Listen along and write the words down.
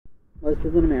Most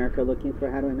people in America are looking for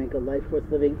how do I make a life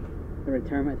worth living and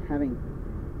retirement having.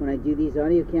 When I do these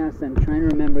audio casts, I'm trying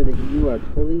to remember that you are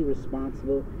totally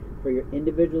responsible for your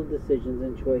individual decisions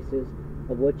and choices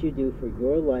of what you do for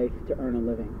your life to earn a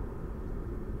living.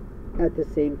 At the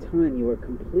same time, you are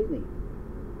completely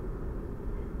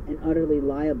and utterly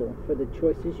liable for the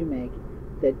choices you make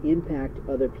that impact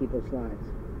other people's lives.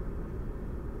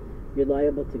 You're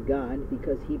liable to God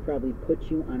because He probably put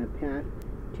you on a path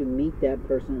to meet that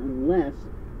person, unless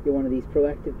you're one of these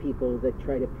proactive people that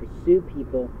try to pursue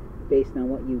people based on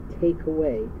what you take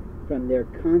away from their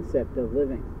concept of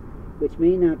living, which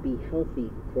may not be healthy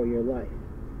for your life.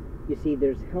 You see,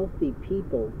 there's healthy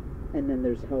people and then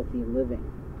there's healthy living.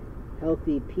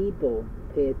 Healthy people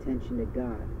pay attention to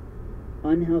God.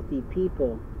 Unhealthy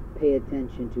people pay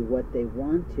attention to what they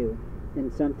want to,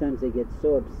 and sometimes they get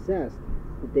so obsessed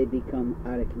that they become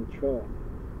out of control.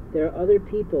 There are other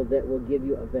people that will give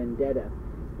you a vendetta,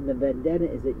 and the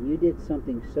vendetta is that you did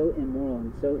something so immoral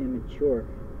and so immature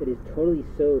that has totally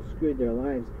so screwed their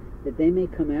lives that they may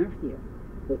come after you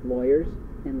with lawyers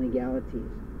and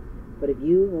legalities. But if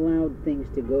you allowed things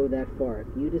to go that far, if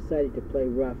you decided to play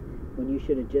rough when you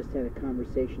should have just had a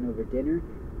conversation over dinner,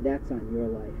 that's on your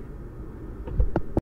life.